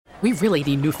We really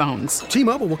need new phones.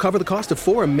 T-Mobile will cover the cost of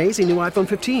 4 amazing new iPhone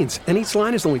 15s, and each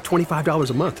line is only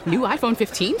 $25 a month. New iPhone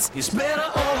 15s? It's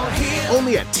better over here.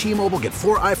 Only at T-Mobile, get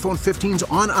 4 iPhone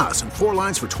 15s on us and 4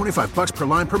 lines for $25 per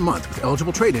line per month with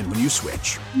eligible trade-in when you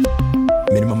switch.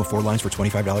 Minimum of 4 lines for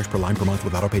 $25 per line per month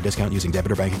with autopay discount using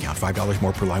debit or bank account. $5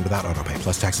 more per line without autopay,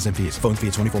 plus taxes and fees. Phone fee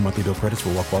at 24 monthly bill credits for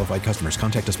well-qualified customers.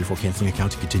 Contact us before canceling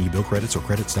account to continue bill credits or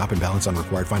credit stop and balance on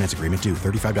required finance agreement due.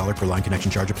 $35 per line connection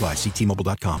charge applies. See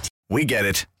T-Mobile.com. We get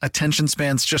it. Attention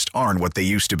spans just aren't what they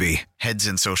used to be. Heads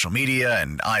in social media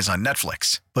and eyes on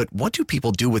Netflix. But what do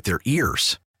people do with their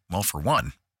ears? Well, for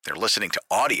one, they're listening to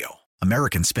audio.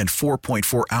 Americans spend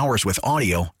 4.4 hours with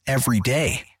audio every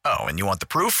day. Oh, and you want the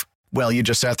proof? Well, you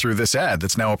just sat through this ad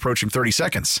that's now approaching 30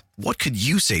 seconds. What could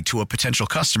you say to a potential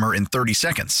customer in 30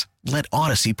 seconds? Let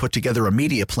Odyssey put together a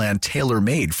media plan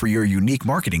tailor-made for your unique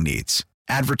marketing needs.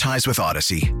 Advertise with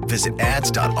Odyssey. Visit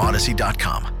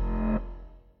ads.odyssey.com.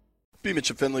 B. Mitch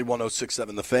and Finley,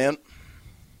 106.7 The Fan.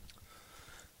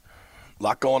 A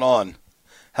lot going on.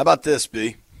 How about this,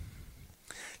 B?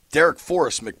 Derek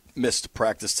Forrest missed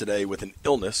practice today with an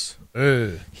illness.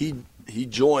 He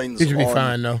joins. He should be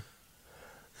fine, though.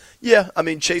 Yeah, I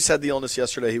mean, Chase had the illness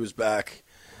yesterday. He was back.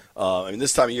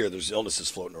 This time of year, there's illnesses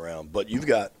floating around. But you've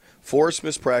got Forrest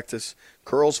missed practice.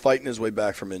 Curl's fighting his way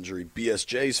back from injury.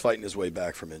 BSJ's fighting his way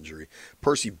back from injury.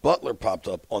 Percy Butler popped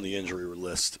up on the injury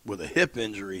list with a hip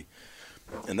injury.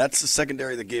 And that's the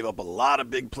secondary that gave up a lot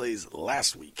of big plays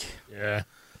last week. Yeah.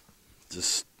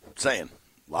 Just saying.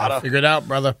 Figure it out,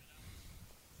 brother.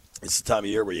 It's the time of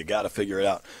year where you got to figure it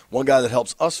out. One guy that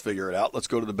helps us figure it out, let's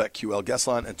go to the BetQL guest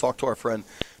line and talk to our friend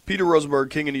Peter Rosenberg,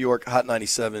 King of New York, Hot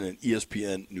 97, and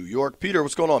ESPN New York. Peter,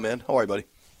 what's going on, man? How are you, buddy?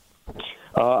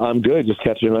 I'm good. Just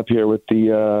catching up here with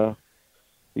the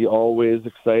always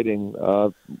exciting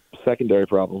secondary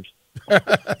problems.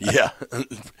 Yeah.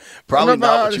 Probably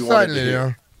not what you wanted to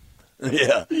hear.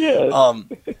 Yeah. Yeah.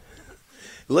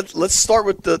 Let's start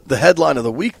with the headline of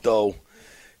the week, though.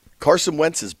 Carson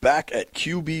Wentz is back at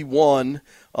QB1.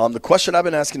 The question I've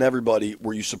been asking everybody,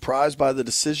 were you surprised by the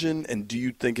decision, and do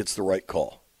you think it's the right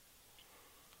call?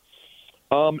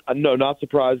 No, not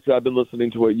surprised. I've been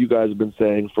listening to what you guys have been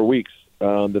saying for weeks,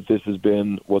 that this has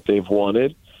been what they've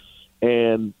wanted.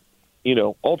 And,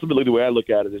 ultimately the way I look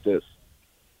at it is this.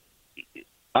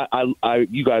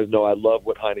 You guys know I love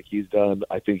what Heineke's done.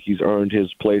 I think he's earned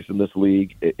his place in this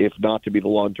league, if not to be the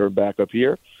long-term backup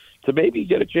here, to maybe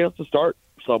get a chance to start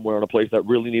somewhere in a place that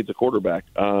really needs a quarterback.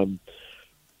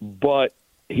 But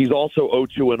he's also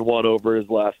 0-2-1 over his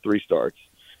last 3 starts.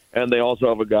 And they also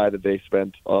have a guy that they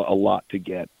spent a lot to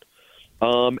get.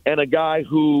 And a guy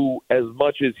who, as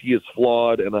much as he is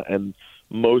flawed and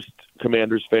most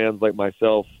Commanders fans like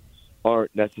myself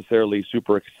aren't necessarily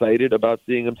super excited about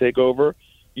seeing him take over,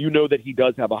 you know that he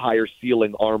does have a higher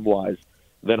ceiling arm-wise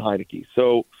than Heinicke.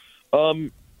 So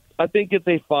I think it's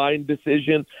a fine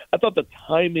decision. I thought the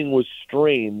timing was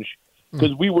strange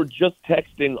because we were just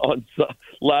texting on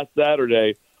last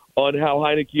Saturday on how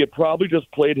Heinicke had probably just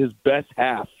played his best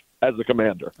half as a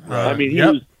Commander. I mean,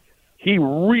 he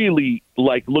really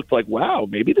looked like, wow,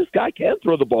 maybe this guy can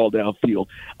throw the ball downfield.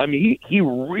 I mean, he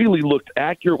really looked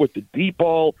accurate with the deep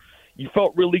ball. You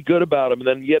felt really good about him. And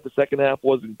then, the second half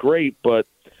wasn't great, but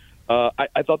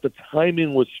I thought the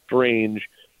timing was strange,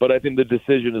 but I think the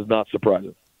decision is not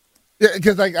surprising. Yeah,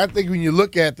 because I think when you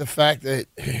look at the fact that,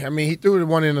 he threw the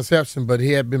one interception, but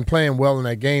he had been playing well in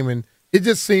that game, and it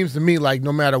just seems to me like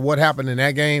no matter what happened in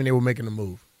that game, they were making a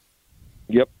move.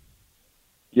 Yep.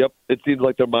 It seemed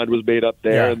like their mind was made up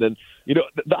there. Yeah. And then,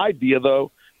 the idea,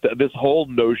 though, this whole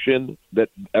notion that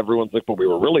everyone's like, but we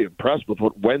were really impressed with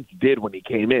what Wentz did when he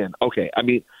came in. Okay,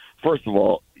 first of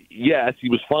all, yes, he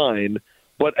was fine,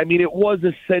 but, it was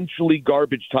essentially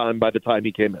garbage time by the time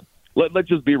he came in. Let's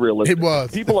just be realistic. It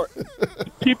was.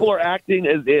 People are acting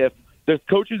as if this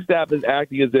coaching staff is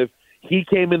acting as if he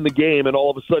came in the game and all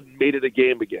of a sudden made it a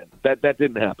game again. That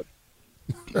didn't happen.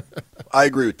 I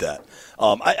agree with that.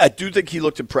 I do think he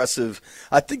looked impressive.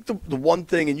 I think the one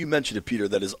thing, and you mentioned it, Peter,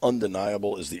 that is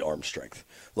undeniable is the arm strength.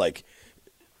 Like,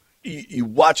 you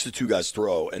watch the two guys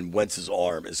throw, and Wentz's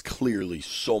arm is clearly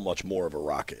so much more of a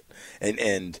rocket.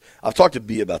 And I've talked to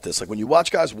B about this. Like, when you watch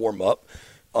guys warm up,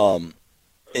 and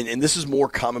this is more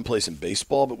commonplace in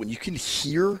baseball, but when you can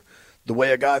hear the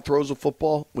way a guy throws a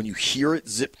football, when you hear it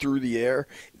zip through the air,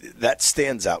 that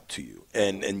stands out to you.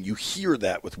 And you hear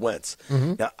that with Wentz.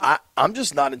 Mm-hmm. Now, I'm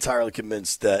just not entirely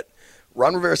convinced that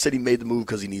Ron Rivera said he made the move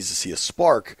because he needs to see a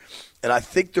spark, and I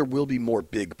think there will be more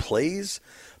big plays,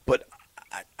 but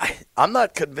I'm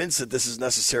not convinced that this is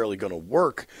necessarily going to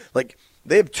work. Like,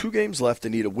 they have 2 games left. They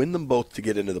need to win them both to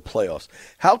get into the playoffs.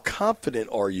 How confident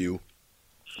are you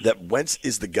that Wentz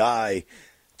is the guy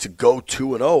to go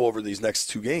 2-0 over these next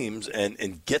two games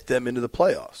and get them into the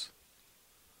playoffs?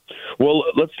 Well,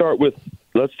 let's start with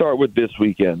this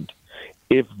weekend.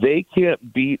 If they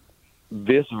can't beat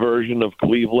this version of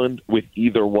Cleveland with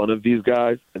either one of these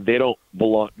guys, they don't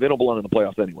belong in the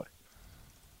playoffs anyway.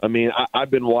 I mean, I've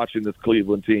been watching this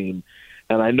Cleveland team,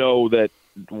 and I know that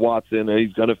Watson,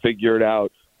 he's going to figure it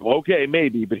out. Okay,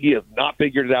 maybe, but he has not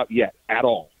figured it out yet at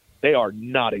all. They are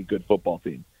not a good football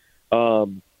team.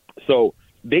 So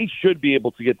they should be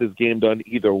able to get this game done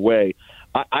either way.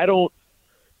 I don't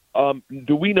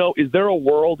do we know, is there a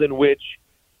world in which,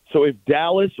 so if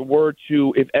Dallas were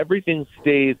to, if everything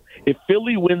stays, if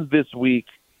Philly wins this week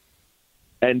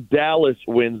and Dallas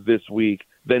wins this week,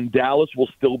 then Dallas will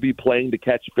still be playing to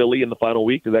catch Philly in the final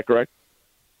week? Is that correct?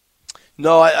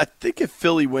 No, I think if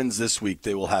Philly wins this week,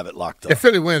 they will have it locked up. If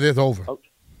Philly wins, it's over. Oh,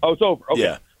 it's over. Okay.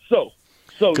 Yeah. So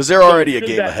because they're already a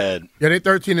game ahead. Yeah, they're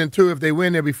 13-2. If they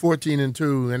win, they'll be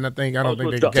 14-2. And I don't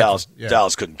think they can catch them. Yeah.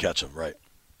 Dallas couldn't catch them, right?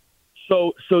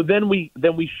 So then we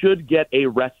should get a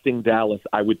resting Dallas,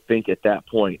 I would think, at that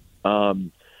point.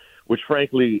 Which,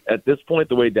 frankly, at this point,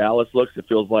 the way Dallas looks, it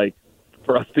feels like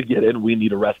for us to get in, we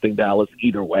need a resting Dallas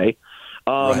either way.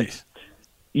 Right.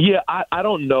 Yeah, I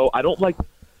don't know. I don't like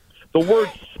the word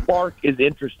spark is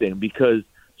interesting because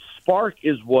spark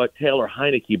is what Taylor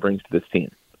Heineke brings to this team.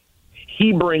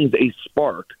 He brings a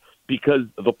spark because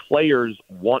the players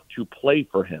want to play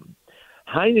for him.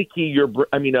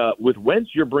 Heineke, with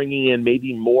Wentz, you're bringing in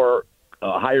maybe more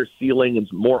higher ceiling and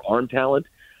more arm talent,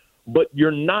 but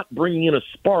you're not bringing in a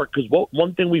spark because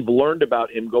one thing we've learned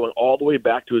about him going all the way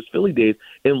back to his Philly days,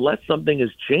 unless something has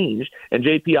changed, and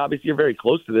JP, obviously you're very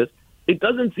close to this, it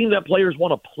doesn't seem that players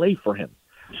want to play for him.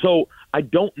 So I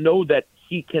don't know that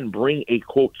he can bring a,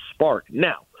 quote, spark.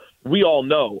 Now, we all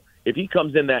know if he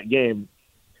comes in that game,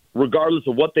 regardless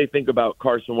of what they think about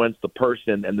Carson Wentz, the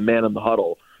person and the man in the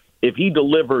huddle, if he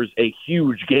delivers a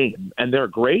huge game and they're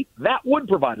great, that would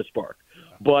provide a spark.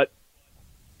 But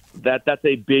that's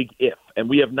a big if, and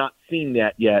we have not seen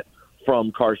that yet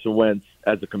from Carson Wentz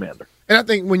as a Commander. And I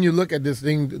think when you look at this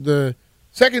thing, the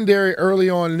secondary early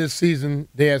on in this season,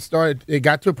 they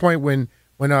got to a point when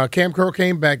Cam Curl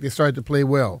came back, they started to play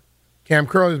well. Cam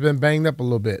Curl has been banged up a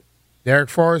little bit. Derek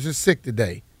Forrest is sick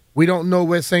today. We don't know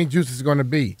where St. Juste is going to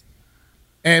be.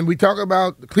 And we talk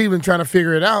about Cleveland trying to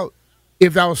figure it out.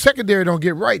 If our secondary don't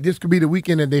get right, this could be the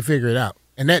weekend that they figure it out.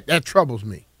 And that troubles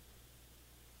me.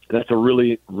 That's a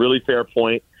really, really fair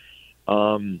point.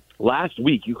 Last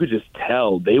week, you could just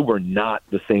tell they were not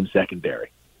the same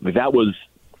secondary. I mean, that was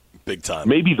big time.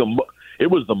 Maybe it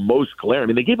was the most glaring. I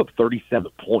mean, they gave up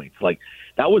 37 points. Like,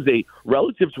 that was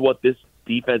relative to what this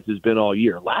defense has been all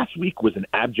year. Last week was an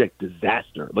abject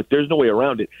disaster. Like, there's no way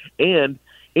around it. And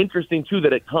interesting, too,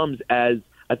 that it comes as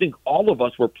I think all of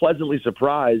us were pleasantly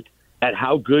surprised at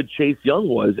how good Chase Young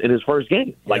was in his first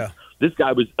game. Like, this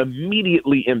guy was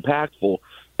immediately impactful,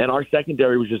 and our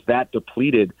secondary was just that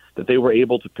depleted that they were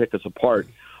able to pick us apart.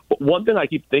 But one thing I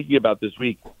keep thinking about this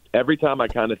week, every time I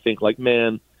kind of think, like,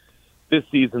 man, this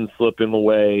season's slipping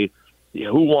away.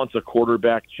 Who wants a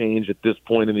quarterback change at this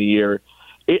point in the year?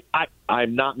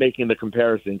 I'm not making the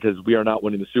comparison because we are not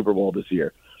winning the Super Bowl this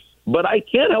year. But I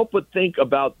can't help but think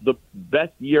about the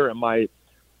best year in my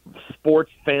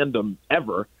sports fandom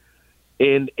ever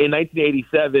in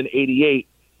 1987, 88,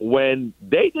 when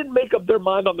they didn't make up their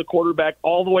mind on the quarterback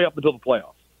all the way up until the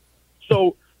playoffs.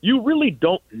 So you really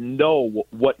don't know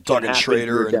what can happen.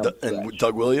 Schrader and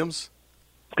Doug Williams?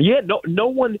 Yeah, no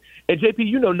one, and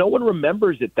JP, no one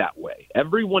remembers it that way.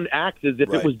 Everyone acts as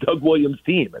if it was Doug Williams'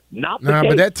 team. Not the case.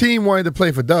 But that team wanted to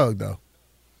play for Doug, though.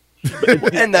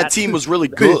 And that team was really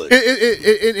good.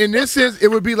 In this sense, it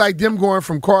would be like them going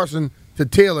from Carson to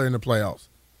Taylor in the playoffs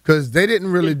because they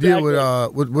didn't really deal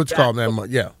with what's called that much.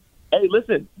 Yeah. Hey,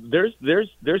 listen, there's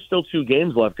still 2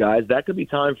 games left, guys. That could be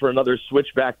time for another switch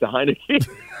back to Heineke.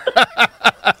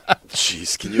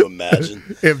 Jeez, can you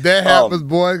imagine? If that happens,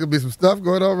 boy, there's going to be some stuff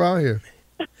going on around here.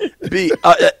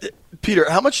 Peter,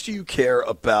 how much do you care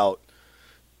about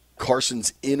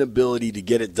Carson's inability to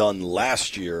get it done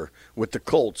last year with the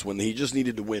Colts when he just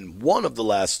needed to win one of the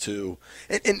last 2?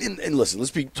 And listen,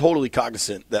 let's be totally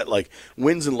cognizant that, like,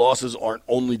 wins and losses aren't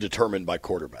only determined by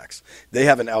quarterbacks. They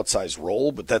have an outsized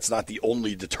role, but that's not the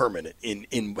only determinant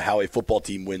in how a football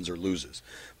team wins or loses.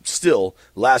 Still,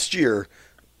 last year,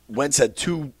 Wentz had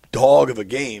 2 dog of a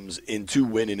games in 2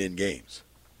 winning games.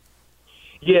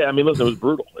 Yeah, I mean, listen, it was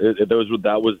brutal.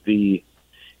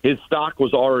 His stock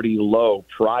was already low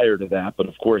prior to that, but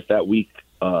of course that week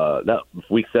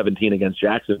 17 against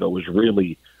Jacksonville was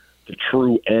really the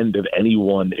true end of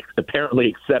anyone, apparently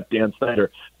except Dan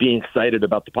Snyder, being excited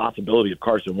about the possibility of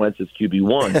Carson Wentz as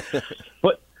QB1.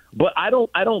 But I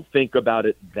don't think about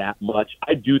it that much.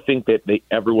 I do think that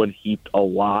everyone heaped a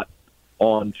lot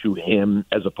onto him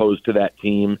as opposed to that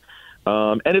team.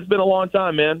 And it's been a long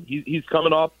time, man. He's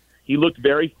coming off. He looked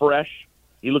very fresh.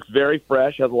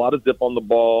 Has a lot of zip on the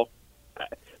ball.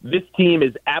 This team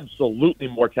is absolutely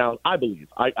more talented. I believe.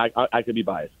 I could be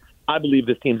biased. I believe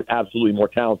this team is absolutely more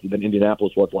talented than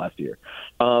Indianapolis was last year.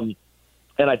 And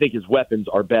I think his weapons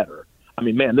are better. I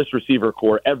mean, man, this receiver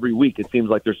core, every week it seems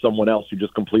like there's someone else who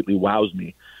just completely wows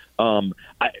me.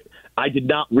 I did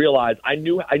not realize. I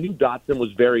knew Dotson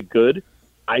was very good.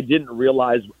 I didn't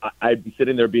realize I'd be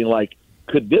sitting there being like,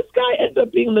 could this guy end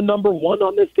up being the number one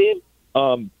on this team?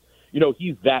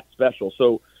 He's that special.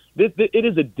 So it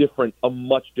is a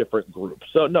much different group.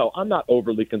 So, no, I'm not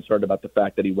overly concerned about the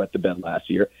fact that he wet the bed last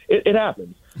year. It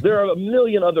happens. There are a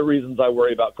million other reasons I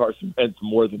worry about Carson Wentz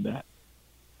more than that.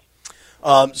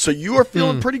 So you are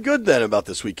feeling pretty good then about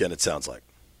this weekend, it sounds like.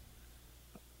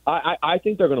 I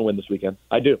think they're going to win this weekend.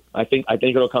 I do. I think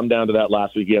it'll come down to that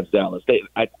last week against Dallas.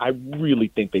 I really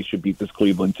think they should beat this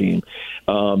Cleveland team.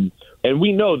 And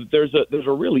we know that there's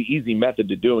a really easy method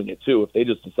to doing it, too, if they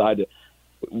just decide to.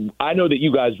 I know that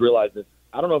you guys realize this.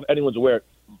 I don't know if anyone's aware.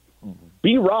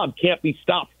 B-Rob can't be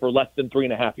stopped for less than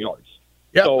 3.5 yards.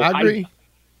 Yeah, so I agree.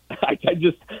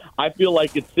 I feel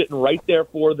like it's sitting right there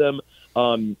for them.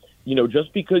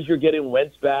 Just because you're getting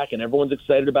Wentz back and everyone's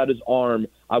excited about his arm,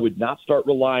 I would not start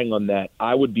relying on that.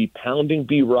 I would be pounding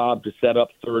B-Rob to set up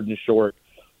third and short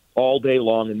all day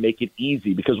long and make it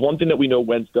easy. Because one thing that we know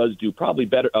Wentz does do probably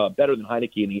better than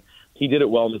Heineke, and he did it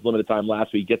well in his limited time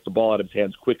last week. He gets the ball out of his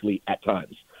hands quickly at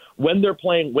times. When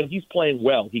he's playing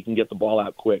well, he can get the ball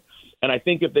out quick. And I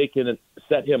think if they can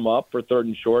set him up for third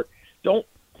and short,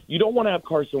 you don't want to have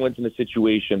Carson Wentz in a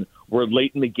situation where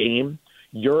late in the game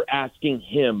you're asking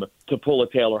him to pull a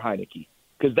Taylor Heineke,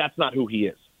 because that's not who he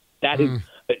is. That is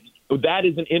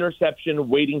an interception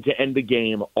waiting to end the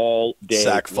game all day.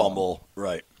 Sack, fumble,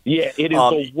 right. Yeah, it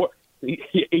is.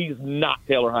 He's not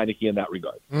Taylor Heineke in that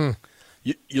regard.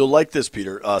 You'll like this,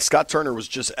 Peter. Scott Turner was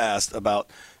just asked about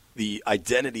the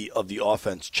identity of the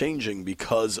offense changing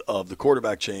because of the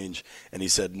quarterback change, and he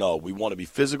said, no, we want to be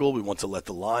physical. We want to let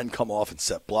the line come off and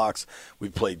set blocks.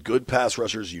 We've played good pass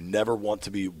rushers. You never want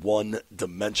to be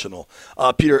one-dimensional.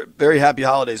 Peter, very happy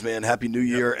holidays, man. Happy New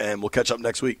Year, and we'll catch up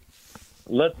next week.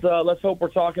 Let's hope we're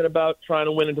talking about trying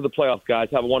to win into the playoffs, guys.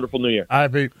 Have a wonderful New Year. All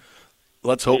right, Pete.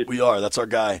 Let's hope we are. That's our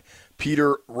guy,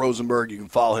 Peter Rosenberg. You can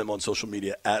follow him on social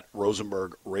media at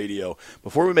Rosenberg Radio.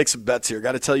 Before we make some bets here,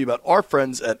 got to tell you about our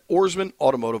friends at Ourisman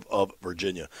Automotive of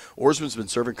Virginia. Ourisman's been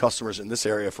serving customers in this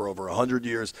area for over 100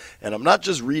 years, and I'm not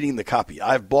just reading the copy.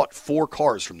 I've bought 4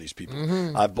 cars from these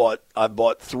people. I've bought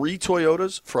 3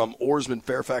 Toyotas from Ourisman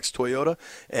Fairfax Toyota,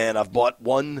 and I bought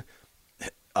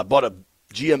a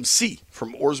GMC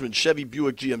from Ourisman Chevy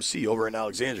Buick GMC over in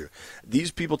Alexandria.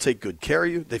 These people take good care of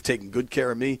you. They've taken good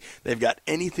care of me. They've got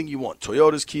anything you want.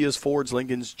 Toyotas, Kias, Fords,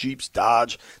 Lincolns, Jeeps,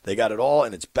 Dodge. They got it all,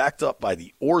 and it's backed up by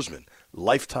the Ourisman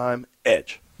Lifetime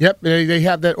Edge. Yep, they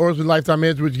have that Ourisman Lifetime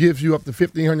Edge, which gives you up to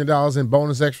 $1,500 in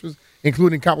bonus extras,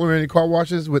 including complimentary car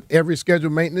washes with every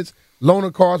scheduled maintenance,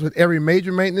 loaner cars with every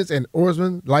major maintenance, and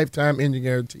Ourisman Lifetime Engine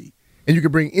Guarantee. And you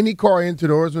can bring any car into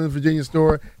the Ourisman Virginia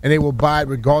store, and they will buy it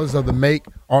regardless of the make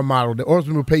or model. The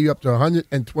Ourisman will pay you up to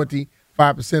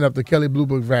 125% of the Kelley Blue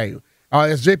Book value.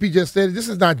 As JP just said, this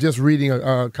is not just reading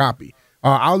a copy.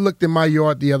 I looked in my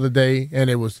yard the other day,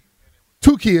 and it was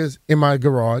 2 Kias in my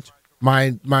garage.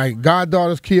 My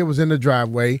goddaughter's Kia was in the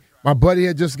driveway. My buddy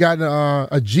had just gotten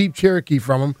a Jeep Cherokee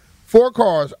from him. 4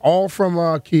 cars, all from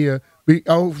Kia,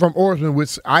 from Ourisman,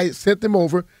 which I sent them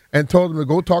over and told him to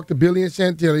go talk to Billy and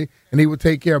Chantilly, and he would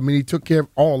take care of them. And he took care of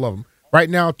all of them. Right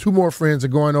now, 2 more friends are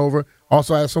going over.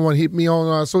 Also, I have someone hit me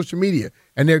on social media,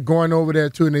 and they're going over there,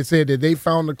 too, and they said that they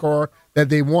found the car that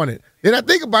they wanted. Then I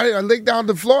think about it. I look down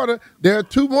to Florida. There are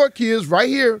 2 more Kias right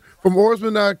here from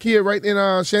Ourisman Kia right in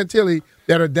Chantilly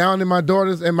that are down in my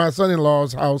daughter's and my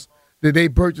son-in-law's house that they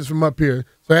purchased from up here.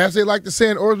 So as they like to say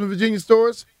in Ourisman, Virginia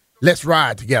stores, let's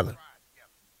ride together.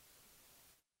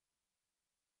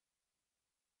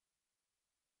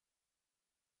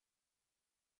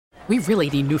 We really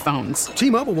need new phones.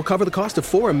 T-Mobile will cover the cost of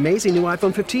 4 amazing new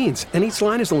iPhone 15s, and each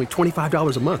line is only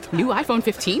 $25 a month. New iPhone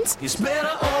 15s? It's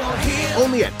better over here.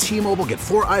 Only at T-Mobile, get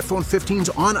 4 iPhone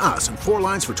 15s on us and 4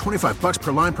 lines for $25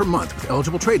 per line per month with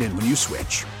eligible trade-in when you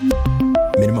switch.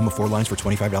 Minimum of 4 lines for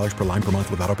 $25 per line per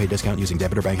month with autopay discount using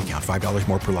debit or bank account. $5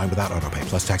 more per line without autopay,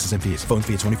 plus taxes and fees. Phone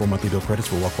fee at 24 monthly bill credits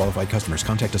for well-qualified customers.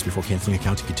 Contact us before canceling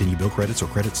account to continue bill credits or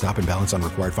credit stop and balance on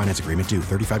required finance agreement due.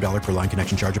 $35 per line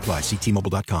connection charge applies. See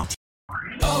T-Mobile.com.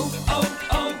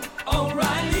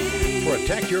 O'Reilly.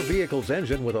 Protect your vehicle's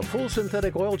engine with a full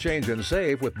synthetic oil change and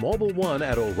save with Mobil 1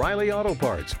 at O'Reilly Auto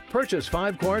Parts. Purchase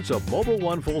 5 quarts of Mobil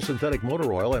 1 full synthetic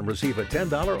motor oil and receive a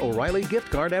 $10 O'Reilly gift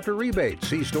card after rebate.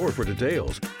 See store for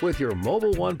details. With your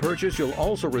Mobil 1 purchase, you'll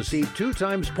also receive 2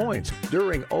 times points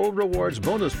during O Rewards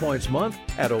Bonus Points Month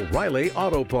at O'Reilly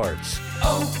Auto Parts.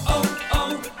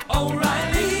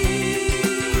 O'Reilly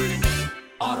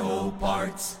Auto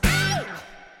Parts.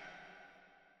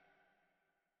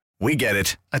 We get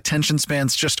it. Attention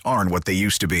spans just aren't what they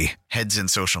used to be. Heads in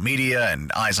social media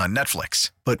and eyes on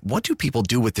Netflix. But what do people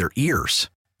do with their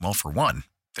ears? Well, for one,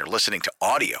 they're listening to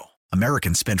audio.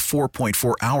 Americans spend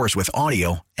 4.4 hours with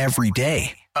audio every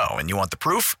day. Oh, and you want the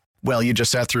proof? Well, you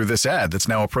just sat through this ad that's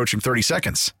now approaching 30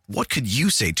 seconds. What could you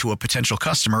say to a potential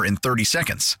customer in 30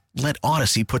 seconds? Let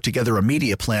Odyssey put together a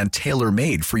media plan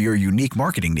tailor-made for your unique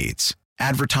marketing needs.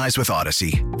 Advertise with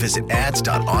Odyssey. Visit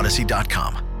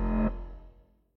ads.odyssey.com.